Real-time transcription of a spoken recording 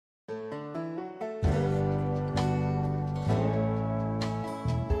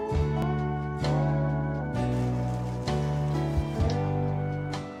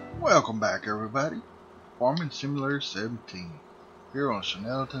Welcome back, everybody. Farming Simulator 17 here on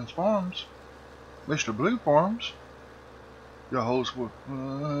Snettertons Farms, Mr. Blue Farms. Your host with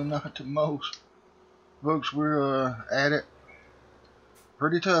not the most. Folks, we're at it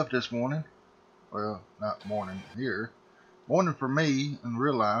pretty tough this morning. Well, not morning here. Morning for me in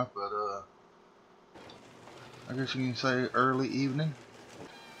real life, but I guess you can say early evening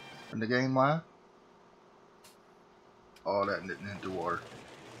in the game life. Oh, that didn't hit the water.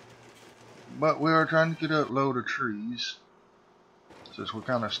 But we are trying to get a load of trees, since we're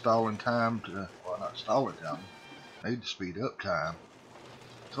kind of stalling time to, well, not stalling time, need to speed up time.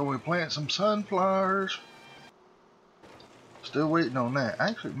 So we plant some sunflowers. Still waiting on that.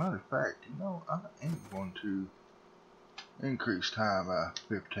 Actually, matter of fact, you know, I am going to increase time by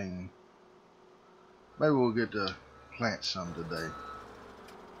 15. Maybe we'll get to plant some today.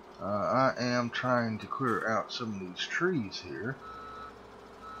 I am trying to clear out some of these trees here.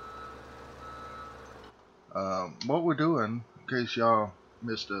 What we're doing, in case y'all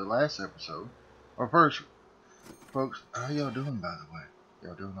missed the last episode, or first, folks, how y'all doing, by the way?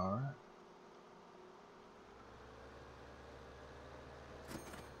 Y'all doing alright?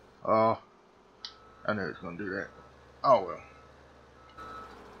 Oh, I knew it was going to do that. Oh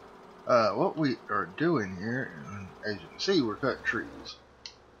well. What we are doing here, and as you can see, we're cutting trees.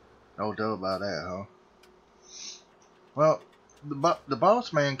 No doubt about that, huh? Well, the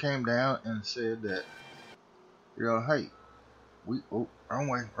boss man came down and said that, you know, hey, oh, wrong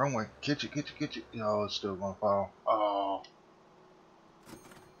way, catch it. Oh, it's still gonna fall. Oh.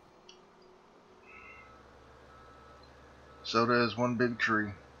 So there's one big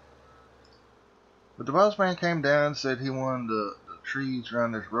tree. But the boss man came down and said he wanted the trees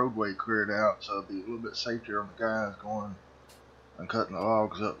around this roadway cleared out, so it'd be a little bit safer on the guys going and cutting the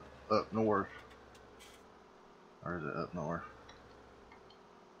logs up north. Or is it up north?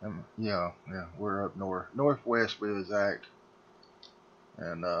 Yeah, we're up north. Northwest, to be exact.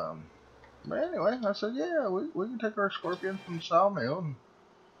 And, but anyway, I said, yeah, we can take our scorpion from the sawmill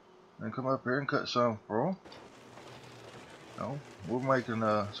and come up here and cut some for them. You know, we're making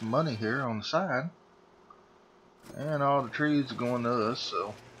some money here on the side. And all the trees are going to us,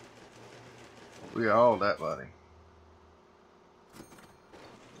 so we got all that money.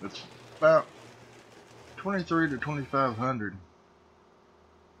 It's about 23 to 2,500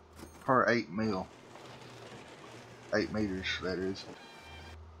 per 8 mil. 8 meters, that is.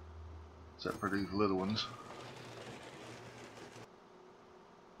 Except for these little ones.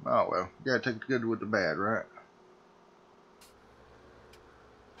 Oh well, you gotta take the good with the bad, right?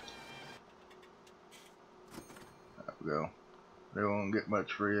 There we go. They won't get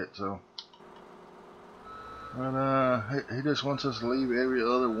much for it, so. But he just wants us to leave every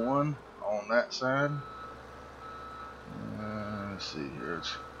other one on that side. Let's see here.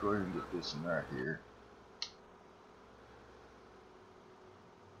 Let's go ahead and get this in right here.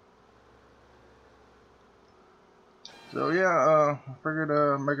 So yeah, I figured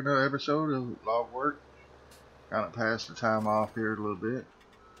make another episode of log work. Kind of pass the time off here a little bit.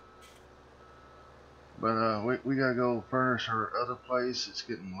 But we gotta go furnish our other place. It's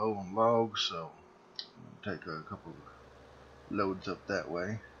getting low on logs, so I'll take a couple of loads up that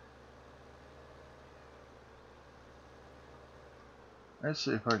way. Let's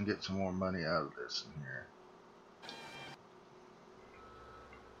see if I can get some more money out of this in here.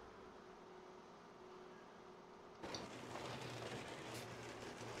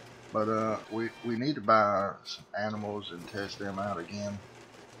 But we need to buy some animals and test them out again.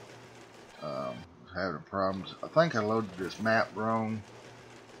 Having problems. I think I loaded this map wrong.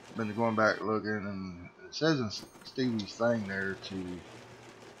 Been going back looking, and it says in Stevie's thing there to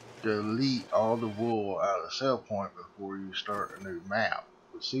delete all the wool out of sell point before you start a new map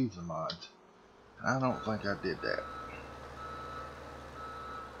with season mods. And I don't think I did that.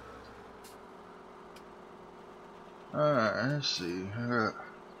 Alright, let's see. I got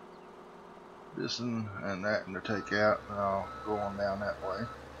this and that to take out, and I'll go on down that way.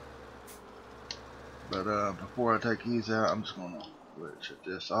 But before I take these out, I'm just gonna shut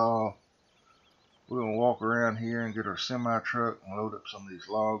this off. We're gonna walk around here and get our semi truck and load up some of these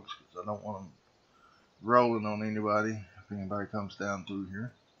logs, because I don't want them rolling on anybody if anybody comes down through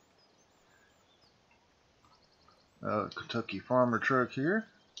here. Kentucky farmer truck here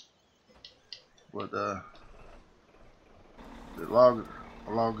with the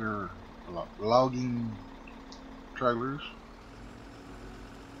logging trailers.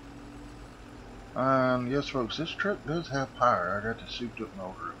 Yes, folks, this truck does have power. I got the souped up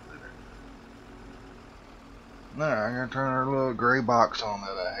motor up in it. Now I gotta turn our little gray box on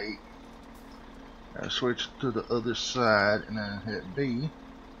that I hate. I switch to the other side and then hit B.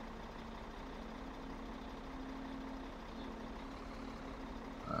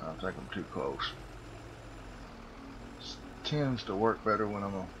 think I'm too close. It tends to work better when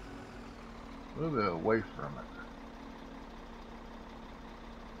I'm a little bit away from it.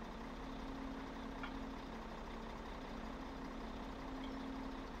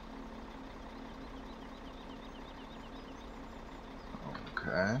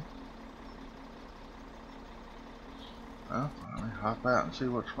 Okay. Well, let me hop out and see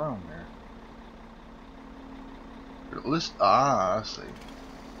what's wrong there. At least, I see.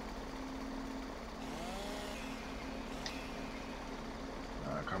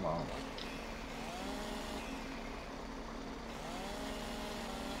 Come on.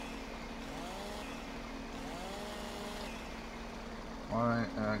 Why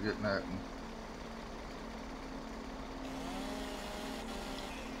ain't I getting that one?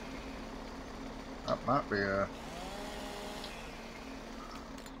 That might be a...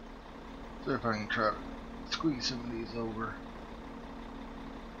 See if I can try to squeeze some of these over.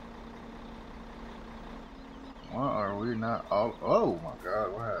 Why are we not all... Oh my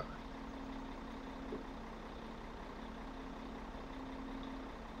god, what happened?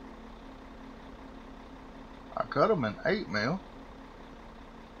 I cut them in 8mm.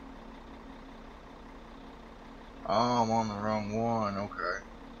 Oh, I'm on the wrong one, okay.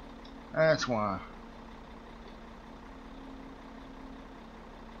 That's why.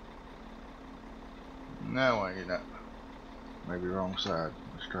 Now I get that. Maybe wrong side.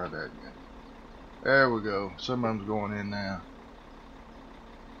 Let's try that again. There we go. Some of them's going in now.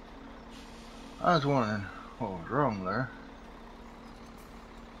 I was wondering what was wrong there.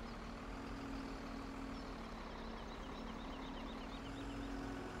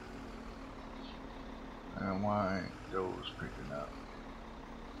 And why ain't those picking up?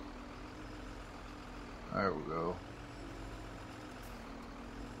 There we go.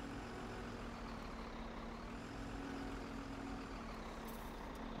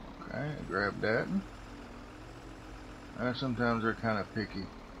 Okay, grab that. And sometimes they're kind of picky.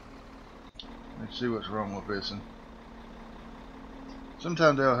 Let's see what's wrong with this one.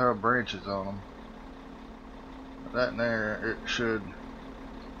 Sometimes they'll have branches on them. That in there, it should.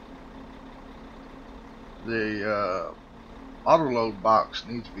 The auto load box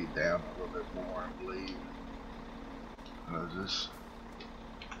needs to be down a little bit more, I believe. Because it's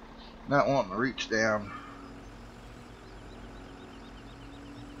not wanting to reach down.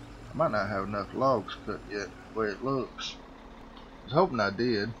 I might not have enough logs cut yet, the way it looks. I was hoping I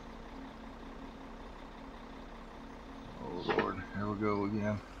did. Oh Lord, here we go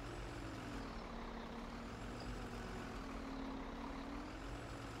again.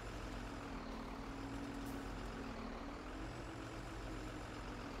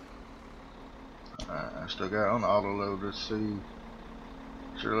 I still got on the auto load to see.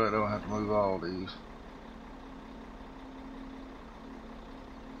 Surely I don't have to move all these.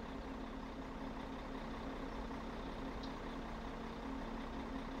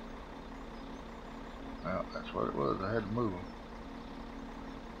 Well, that's what it was. I had to move them.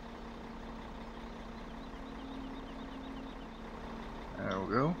 There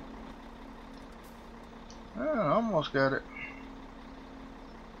we go. Well, I almost got it.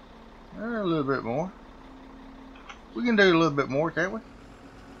 A little bit more. We can do a little bit more, can't we?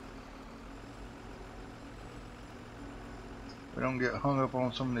 We don't get hung up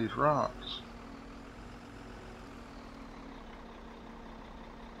on some of these rocks.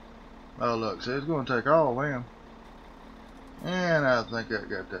 Oh look, see, it's going to take all of them. And I think I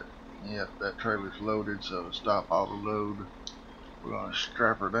got that. Yep, that trailer's loaded, so stop auto load. We're going to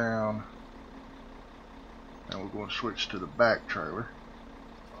strap her down. And we're going to switch to the back trailer.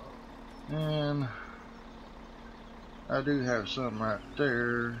 And I do have some right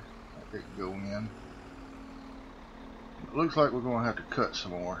there that can go in. It looks like we're going to have to cut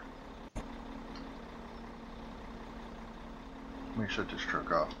some more. Let me shut this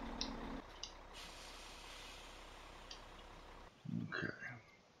truck off. Okay.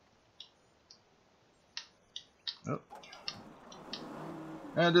 Oh.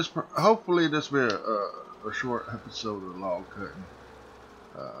 And this, hopefully this will be a short episode of log cutting.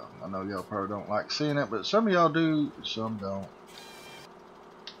 I know y'all probably don't like seeing it, but some of y'all do, some don't.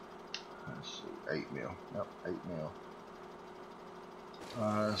 Let's see, 8mm. Yep,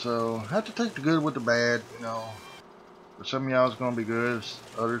 8mm. So have to take the good with the bad, you know. For some of y'all it's gonna be good,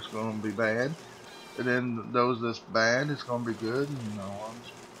 others gonna be bad. And then those that's bad, it's gonna be good, and you know,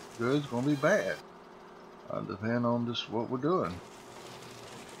 one's good, it's gonna be bad. Depending on just what we're doing.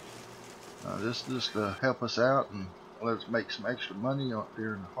 This just to help us out and let us make some extra money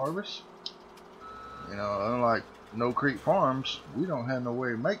during the harvest. You know, unlike No Creek Farms, we don't have no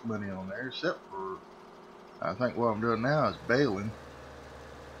way to make money on there except for, I think what I'm doing now is baling.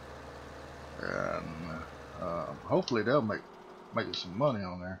 and hopefully they'll make us some money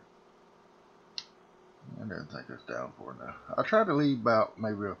on there. I didn't think it's down for now. I try to leave about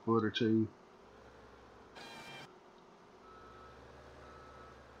maybe a foot or two.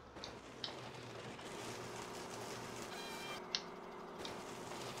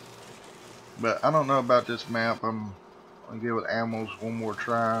 But I don't know about this map. I'm gonna give it animals one more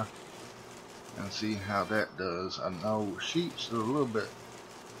try and see how that does. I know sheep's a little bit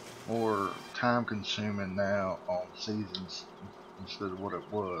more time consuming now on seasons instead of what it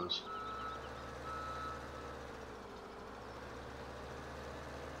was.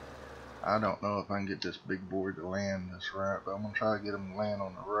 I don't know if I can get this big boy to land this right, but I'm gonna try to get him to land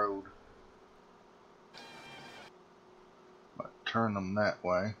on the road. Turn them that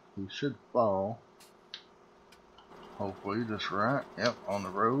way. He should fall. Hopefully just right. Yep, on the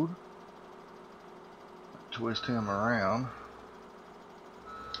road. Twist him around.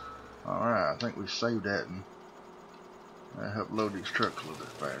 Alright, I think we saved that and that helped load these trucks a little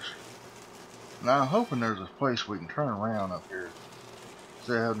bit faster. Now I'm hoping there's a place we can turn around up here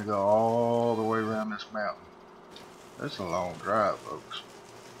instead of having to go all the way around this mountain. That's a long drive, folks.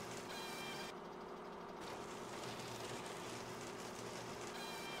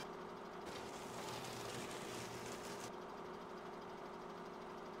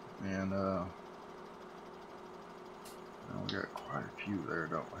 And we got quite a few there,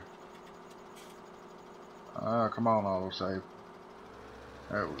 don't we? Come on, autosave.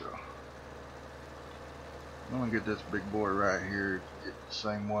 There we go. I'm gonna get this big boy right here, get the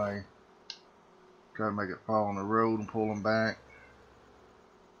same way. Try to make it fall on the road and pull them back.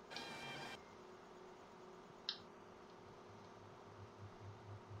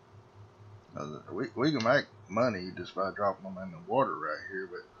 We can make money just by dropping them in the water right here,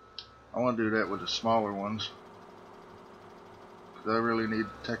 but I want to do that with the smaller ones. Because I really need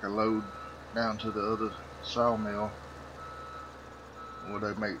to take a load down to the other sawmill where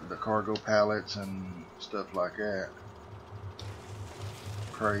they make the cargo pallets and stuff like that.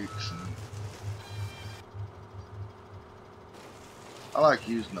 Crates and I like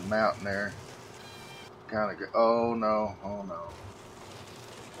using the mountain there. Kind of get, oh no.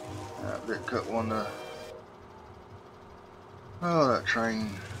 I did cut one oh, that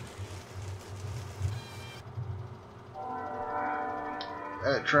train.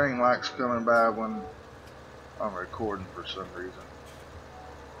 That train likes coming by when I'm recording for some reason.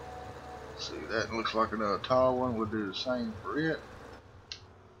 Let's see, that looks like another tall one. We'll do the same for it.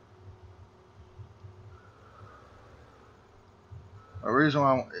 The reason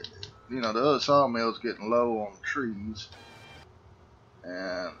why, the other sawmill's getting low on trees,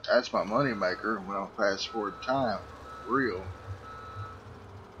 and that's my money maker when I fast forward time, real.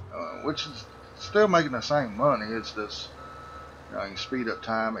 Which is still making the same money. It's just, I can speed up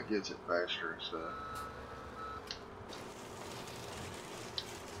time, it gets it faster and stuff.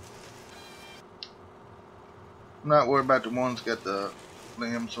 I'm not worried about the ones that got the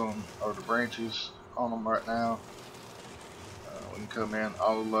limbs on, or the branches on them right now. We can come in,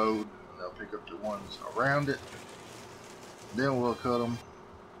 auto load, and they'll pick up the ones around it. Then we'll cut them.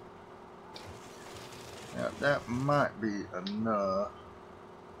 Now that might be enough.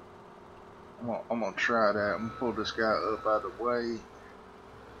 I'm gonna try that. I'm gonna pull this guy up out of the way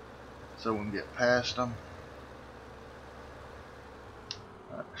so we can get past him.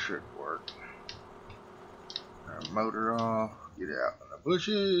 That should work. Our motor off. Get out in the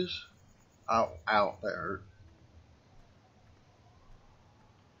bushes. Ow, that hurt.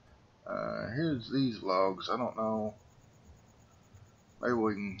 Here's these logs. I don't know. Maybe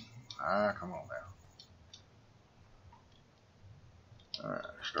we can. Come on now. Alright,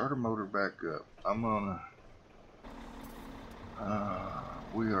 start the motor back up. I'm gonna.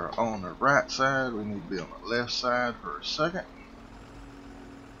 We are on the right side. We need to be on the left side for a second.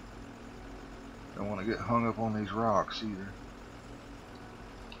 Don't want to get hung up on these rocks either.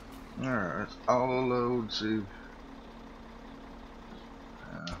 Alright, let's auto load. See.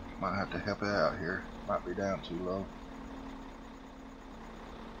 Might have to help it out here. Might be down too low.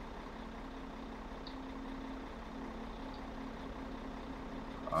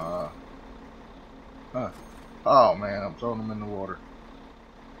 Oh man, I'm throwing them in the water.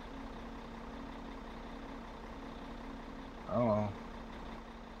 Oh.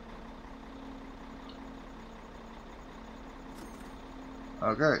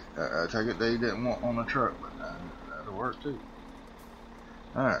 Okay, I take it they didn't want on the truck, but that'll work too.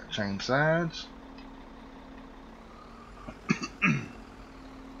 Alright, change sides.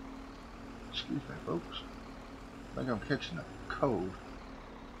 Excuse me, folks. I think I'm catching a cold.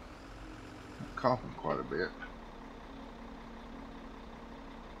 I'm coughing quite a bit.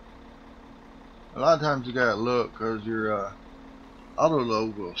 A lot of times you gotta look because your auto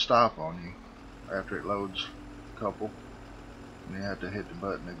load will stop on you after it loads a couple, and you have to hit the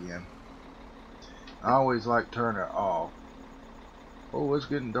button again. I always like turning it off. Oh, it's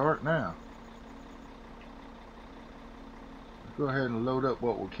getting dark now. Let's go ahead and load up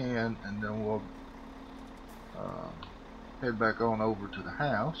what we can, and then we'll head back on over to the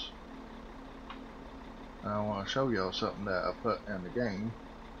house. I want to show y'all something that I put in the game.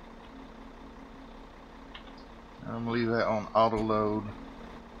 I'm gonna leave that on auto load.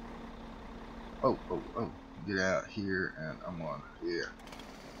 Oh, get out here, and I'm on here.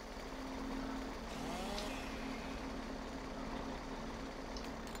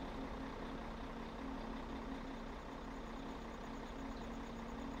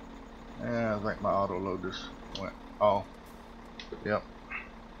 And I think my auto load just went off. Yep.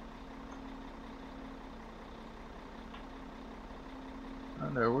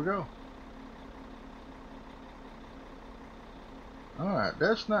 And there we go. Alright,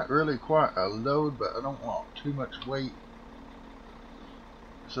 that's not really quite a load, but I don't want too much weight.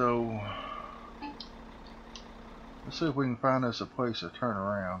 So, let's see if we can find us a place to turn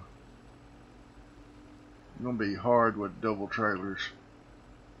around. It's going to be hard with double trailers.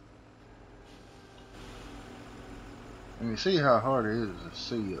 And you see how hard it is to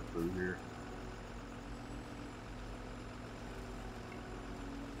see up through here.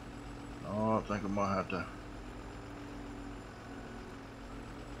 Oh, I think I'm going to have to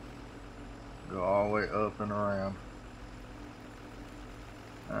go all the way up and around.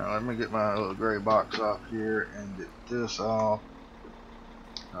 Alright, let me get my little gray box off here and get this off.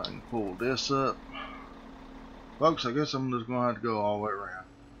 I can pull this up. Folks, I guess I'm just going to have to go all the way around.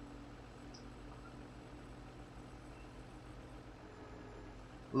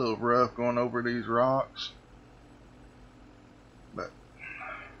 A little rough going over these rocks, but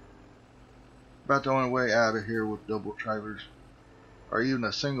about the only way out of here with double trailers, or even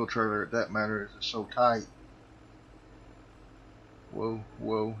a single trailer at that matter, is it's so tight.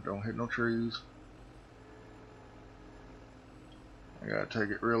 Whoa, don't hit no trees. I gotta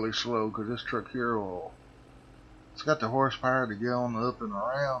take it really slow because this truck here it's got the horsepower to get on up and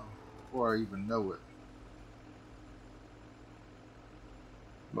around before I even know it.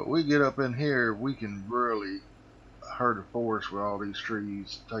 But we get up in here, we can really hurt a forest with all these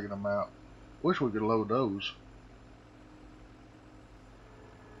trees, taking them out. Wish we could load those.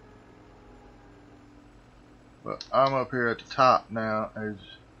 But I'm up here at the top now, as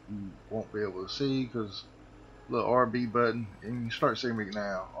you won't be able to see because little RB button, and you start seeing me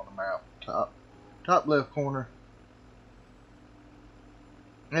now on the map. Top left corner.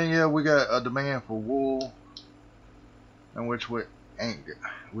 And yeah, we got a demand for wool, in which we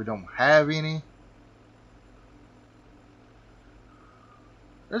don't have any.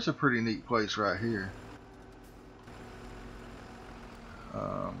 That's a pretty neat place right here.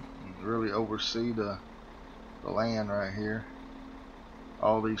 Really oversee the land right here.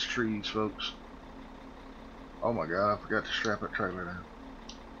 All these trees, folks. Oh my god, I forgot to strap that trailer down.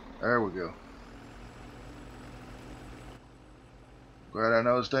 There we go. Glad I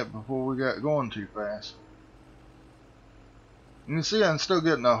noticed that before we got going too fast. You can see I'm still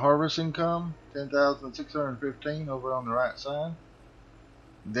getting a harvest income, 10,615 over on the right side.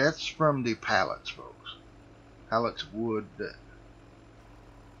 That's from the pallets, folks. Pallets of wood. That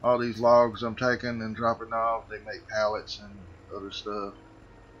all these logs I'm taking and dropping off, they make pallets and other stuff.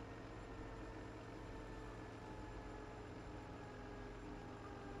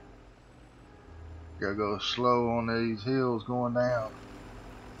 Gotta go slow on these hills going down.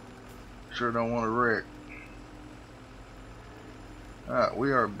 Sure don't want to wreck. Alright,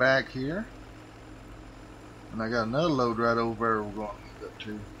 we are back here. And I got another load right over there we're going to hook up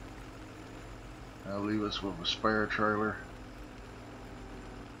to. That'll leave us with a spare trailer.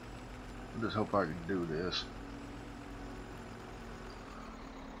 I just hope I can do this.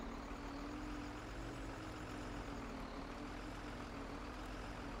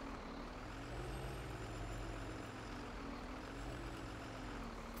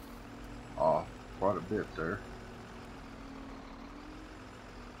 Oh, quite a bit there.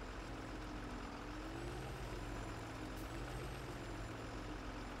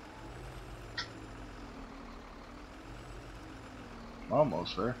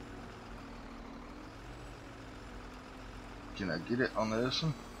 Almost there. Can I get it on this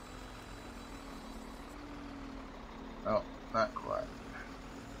one? Oh, not quite.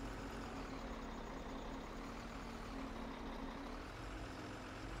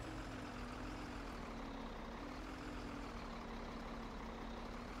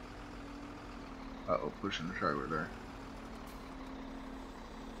 Uh-oh, pushing the trailer there.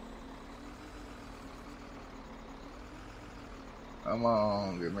 Come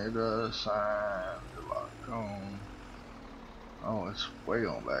on, give me the sign to lock on. Oh, it's way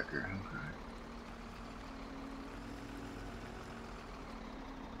on back here. Okay.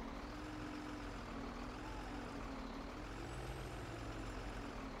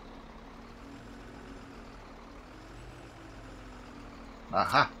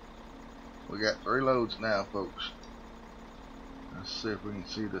 Aha! We got 3 loads now, folks. Let's see if we can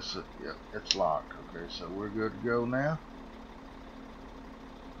see this. Yep, it's locked. Okay, so we're good to go now.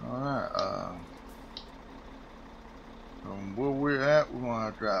 Alright, from where we're at, we're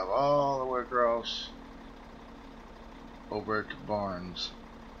going to drive all the way across over to Barnes.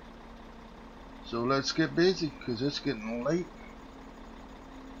 So let's get busy, because it's getting late.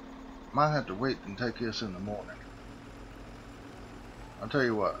 Might have to wait and take this in the morning. I'll tell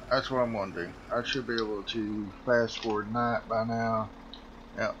you what, that's what I'm going to do. I should be able to fast forward night by now.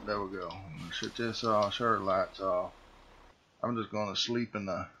 Yep, there we go. I'm going to shut this off, shut our lights off. I'm just going to sleep in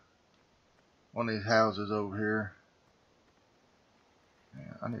one of these houses over here.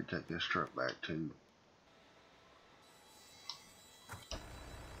 Yeah, I need to take this truck back too.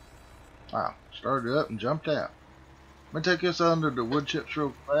 Wow, started up and jumped out. Let me take this under the wood chips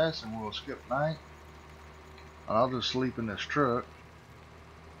real fast and we'll skip night. And I'll just sleep in this truck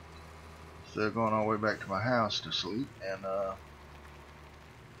instead of going all the way back to my house to sleep. And alright,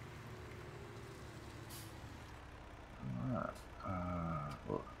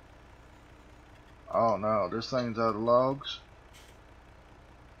 oh no, this thing's out of logs.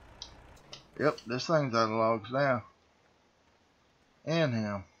 Yep, this thing's out of logs now. And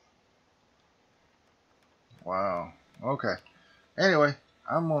him. Wow. Okay. Anyway,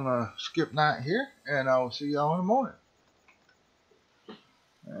 I'm gonna skip night here, and I will see y'all in the morning.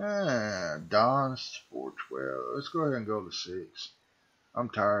 Dawn's 4:12. Let's go ahead and go to 6. I'm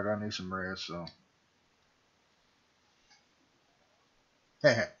tired. I need some rest, so.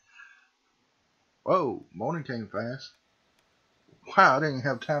 Whoa, morning came fast. Wow, I didn't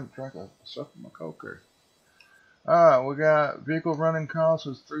have time to drink a sup of my Coke here. Alright, we got vehicle running costs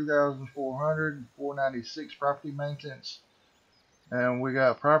was $3,400, $496 property maintenance, and we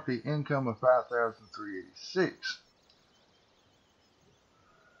got property income of $5,386.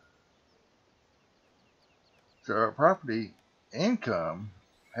 So our property income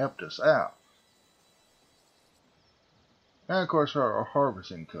helped us out, and of course our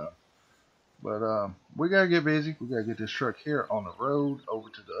harvest income. But we gotta get busy. We gotta get this truck here on the road over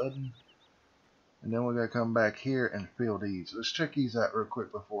to the oven. And then we gotta come back here and fill these. Let's check these out real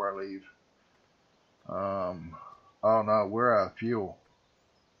quick before I leave. Oh no, we're out of fuel.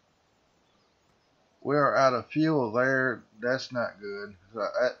 We are out of fuel there. That's not good. So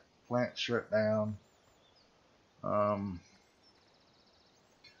that plant shut down.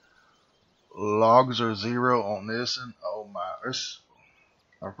 Logs are 0 on this, and oh my,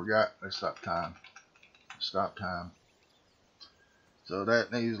 I forgot. Let's stop time. Stop time. So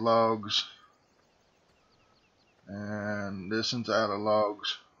that needs logs. And this one's out of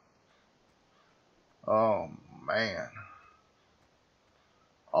logs. Oh man.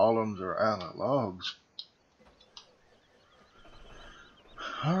 All of them are out of logs.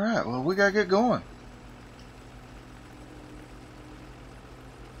 Alright, well we gotta get going.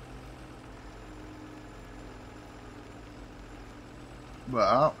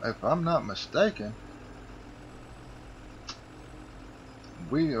 But if I'm not mistaken,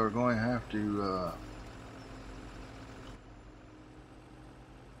 we are going to have to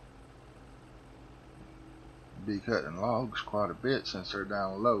be cutting logs quite a bit since they're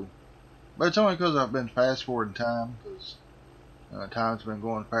down low. But it's only because I've been fast forwarding time, because time's been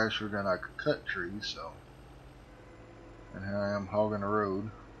going faster than I could cut trees. So, and here I am hogging the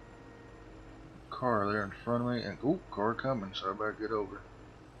road. Car there in front of me, and ooh, car coming, so I better get over.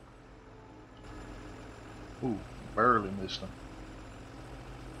 Ooh, barely missed him.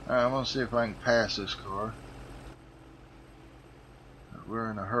 Alright, I'm gonna see if I can pass this car. We're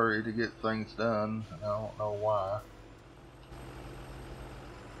in a hurry to get things done, and I don't know why.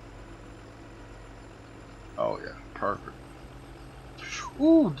 Oh yeah, perfect.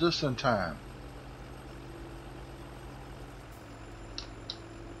 Ooh, just in time.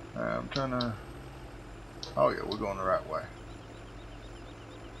 I'm trying to. Oh yeah, we're going the right way.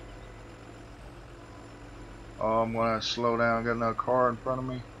 Oh, I'm gonna slow down. Got another car in front of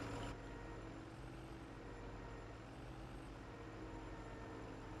me.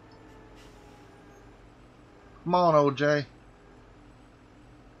 Come on, OJ.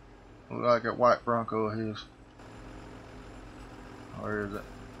 Look like a white Bronco of his. Where is it?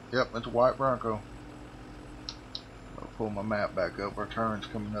 Yep, it's a white Bronco. I'll pull my map back up. Our turn's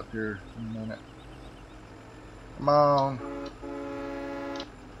coming up here in a minute. Come on.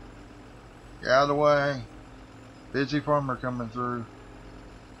 Get out of the way. Busy farmer coming through.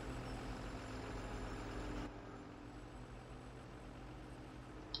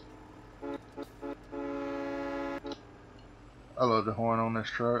 I love the horn on this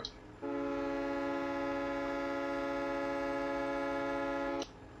truck.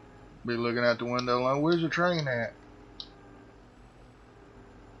 Be looking out the window like, where's the train at?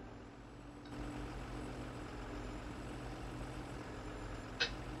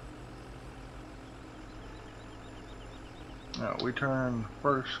 Now we turn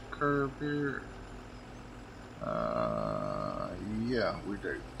first curve here. Yeah, we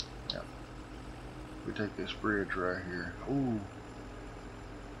do. Yeah. We take this bridge right here. Ooh.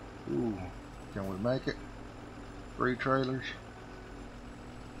 Ooh. Can we make it? 3 trailers.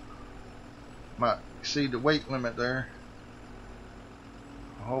 Might exceed the weight limit there.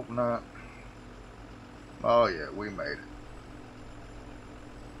 I hope not. Oh yeah, we made it.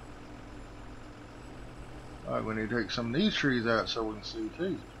 Alright, we need to take some of these trees out so we can see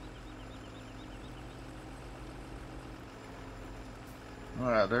too.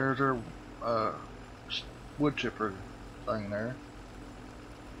 Alright, there's our wood chipper thing there.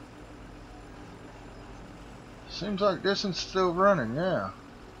 Seems like this one's still running, yeah.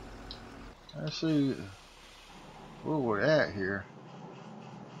 Let's see where we're at here.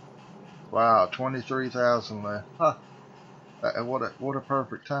 Wow, 23,000 left. Huh. What a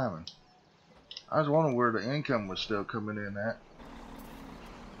perfect timing. I was wondering where the income was still coming in at.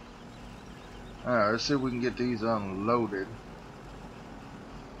 Alright, let's see if we can get these unloaded.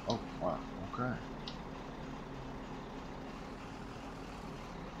 Oh, wow, okay.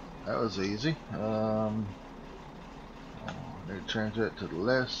 That was easy. I need to change that to the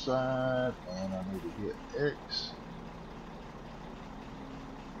left side, and I need to hit X.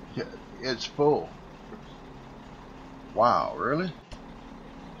 Yeah, it's full. Wow, really?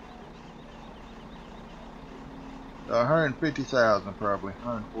 150,000 probably.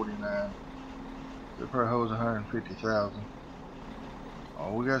 149. It probably holds 150,000.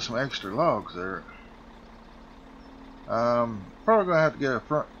 Oh, we got some extra logs there. Probably gonna have to get a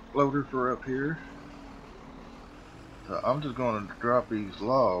front loader for up here. So I'm just gonna drop these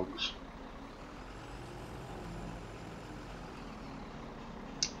logs.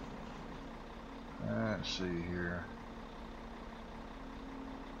 Let's see here.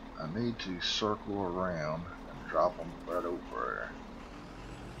 I need to circle around and drop them right over there.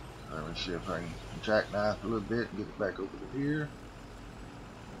 So let me see if I can jackknife a little bit and get it back over to here.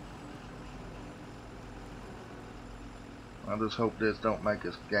 I just hope this don't make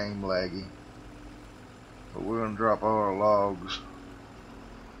us game laggy. But we're gonna drop all our logs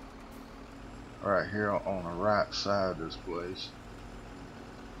right here on the right side of this place.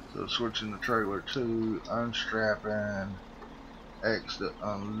 So switching the trailer to unstrapping, X to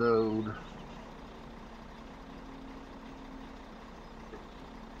unload.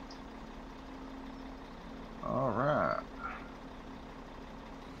 Alright.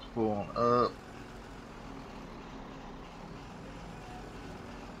 It's pulling up.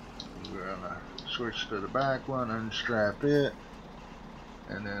 We're gonna switch to the back one, unstrap it,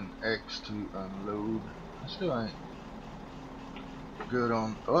 and then X to unload. I still ain't good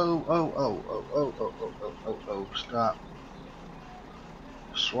on. Oh, stop.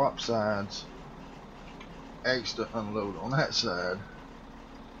 Swap sides. X to unload on that side.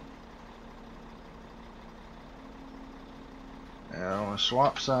 And I'm gonna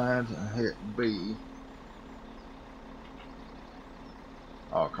swap sides and hit B.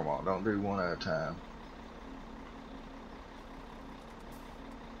 Oh, come on, don't do one at a time.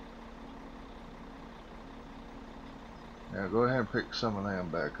 Now go ahead and pick some of them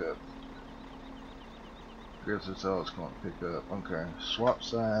back up. I guess that's all it's going to pick up. Okay, swap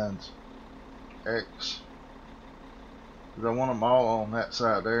sides, X. Because I want them all on that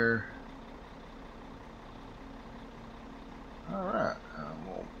side there. Alright, I'm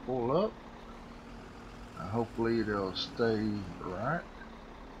going to pull up. And hopefully they'll stay right.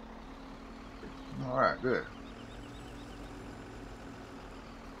 Alright, good.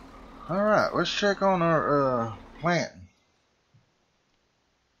 Alright, let's check on our planting.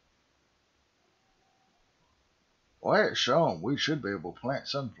 Well, it's shown we should be able to plant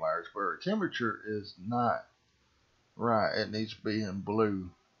sunflowers, but our temperature is not right. It needs to be in blue.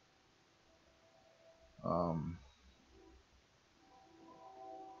 I'm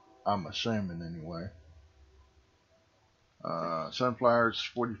assuming anyway. Sunflowers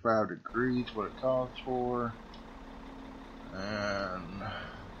 45 degrees, what it calls for. And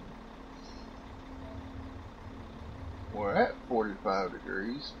we're at 45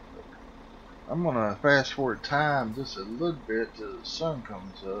 degrees. I'm gonna fast forward time just a little bit till the sun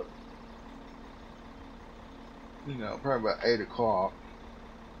comes up. you know, probably about 8 o'clock.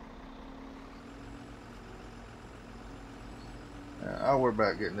 I'll worry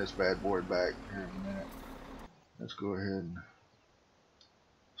about getting this bad boy back here in a minute. Let's go ahead and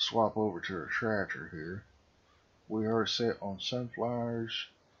swap over to our tractor here. We are set on sunflowers,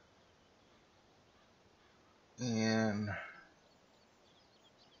 and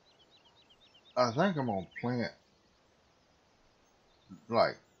I think I'm gonna plant,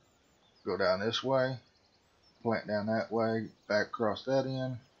 like, go down this way, plant down that way, back across that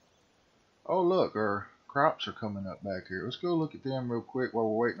end. Oh look, our crops are coming up back here. Let's go look at them real quick while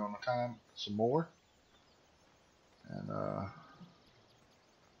we're waiting on the time some more. And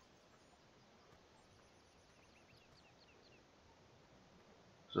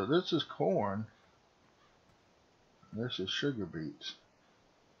so this is corn. This is sugar beets.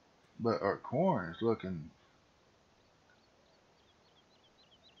 But our corn is looking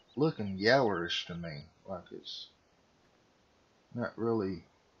yellowish to me, like it's not really.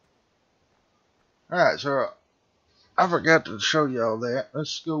 Alright, so I forgot to show y'all that.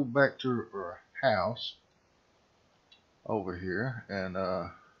 Let's go back to our house over here, and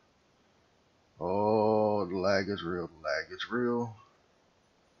oh, the lag is real, the lag is real.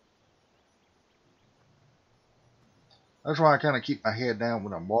 That's why I kind of keep my head down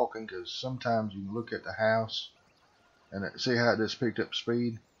when I'm walking, because sometimes you can look at the house and see how it just picked up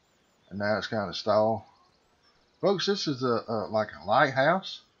speed, and now it's kind of stalled. Folks, this is like a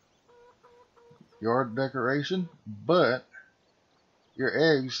lighthouse, yard decoration, but your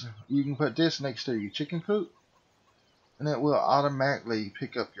eggs, you can put this next to your chicken coop, and it will automatically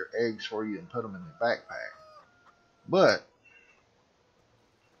pick up your eggs for you and put them in your backpack. But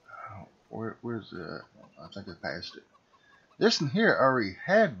where's the? I think I passed it. This one here already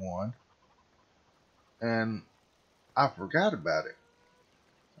had one, and I forgot about it.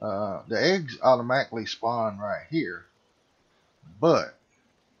 The eggs automatically spawn right here, but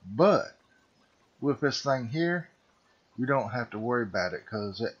with this thing here, you don't have to worry about it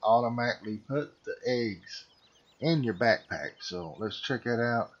because it automatically puts the eggs in your backpack. So let's check that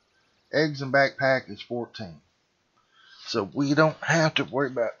out. Eggs and backpack is 14. So we don't have to worry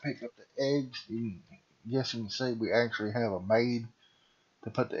about picking up the eggs. Yes, you can see we actually have a maid to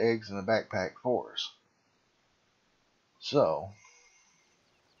put the eggs in the backpack for us. So,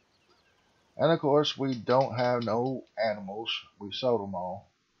 and of course we don't have no animals. We sold them all.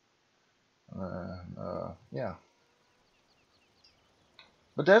 Yeah.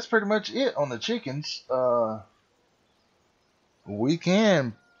 But that's pretty much it on the chickens. We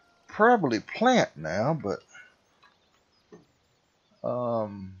can probably plant now, but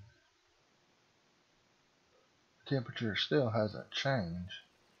temperature still hasn't changed.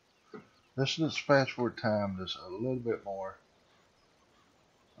 Let's just fast forward time just a little bit more.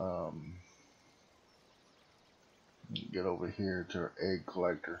 Get over here to our egg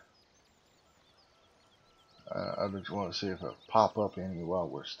collector. I just want to see if it pop up any while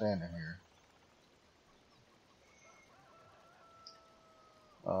we're standing here.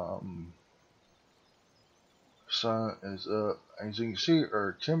 Sun is up. As you can see,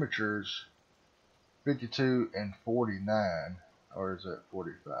 our temperatures 52 and 49, or is that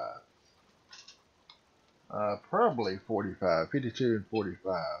 45? Probably 45, 52 and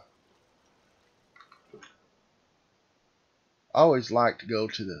 45. I always like to go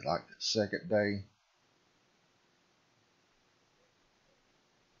to the second day.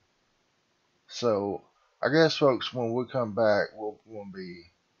 So I guess, folks, when we come back, we'll be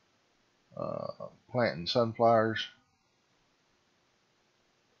planting sunflowers,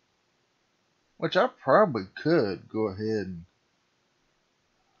 which I probably could go ahead and,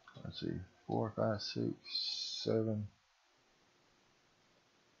 let's see, 4, 5, 6, 7,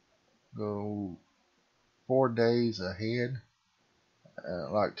 go 4 days ahead,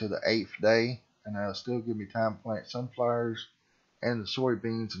 like to the 8th day, and that'll still give me time to plant sunflowers, and the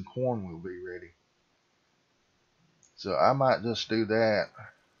soybeans and corn will be ready. So I might just do that,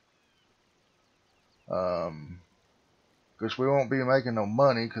 because we won't be making no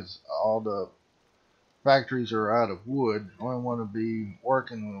money because all the factories are out of wood. The only one to be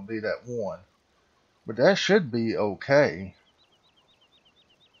working will be that one, but that should be okay.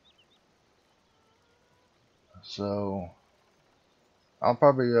 So I'll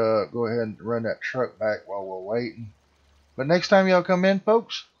probably go ahead and run that truck back while we're waiting. But next time y'all come in,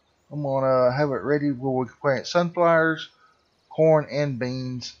 folks, I'm gonna have it ready where we can plant sunflowers, corn, and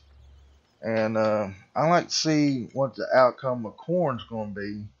beans. And I like to see what the outcome of corn's gonna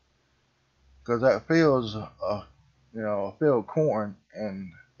be, because that field's a field corn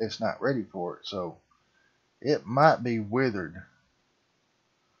and it's not ready for it, so it might be withered.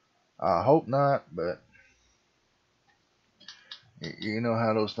 I hope not, but You know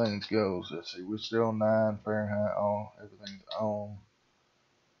how those things goes. Let's see, we're still on 9 Fahrenheit on. Everything's on.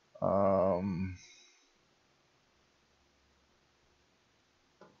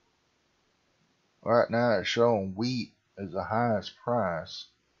 Right now it's showing wheat as the highest price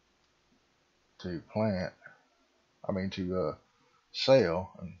to plant. I mean to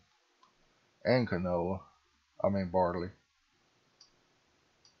sell, and canola. I mean barley.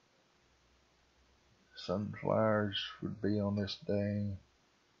 Sunflowers would be on this day.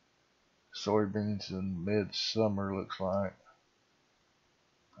 Soybeans in midsummer looks like.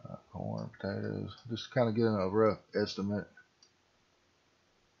 Corn, potatoes. Just kind of getting a rough estimate.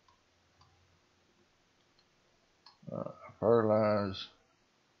 Fertilize.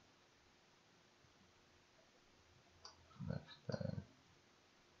 Next day.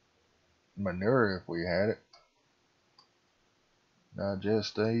 Manure if we had it.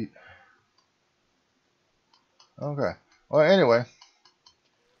 Digestate. Okay. Well, anyway.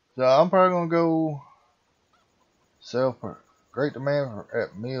 So I'm probably going to go sell for great demand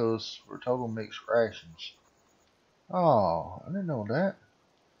at meals for total mixed rations. Oh, I didn't know that.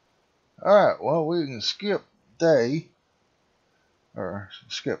 Alright, well, we can skip day. Or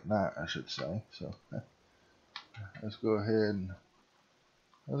skip night, I should say. So let's go ahead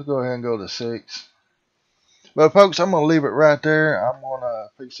and go to 6. But folks, I'm gonna leave it right there. I'm gonna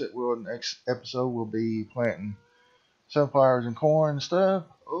fix it. Next episode we'll be planting sunflowers and corn and stuff.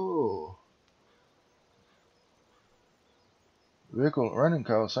 Oh, vehicle running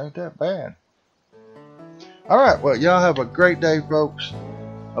costs ain't that bad. Alright, well, y'all have a great day, folks.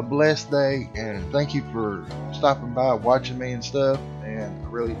 A blessed day, and thank you for stopping by, watching me and stuff, and I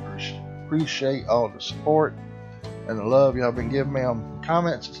really appreciate all the support and the love y'all been giving me on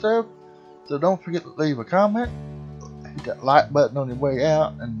comments and stuff. So don't forget to leave a comment, hit that like button on your way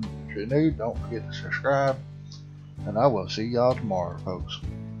out, and if you're new, don't forget to subscribe, and I will see y'all tomorrow, folks.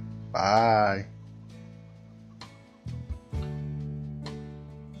 Bye.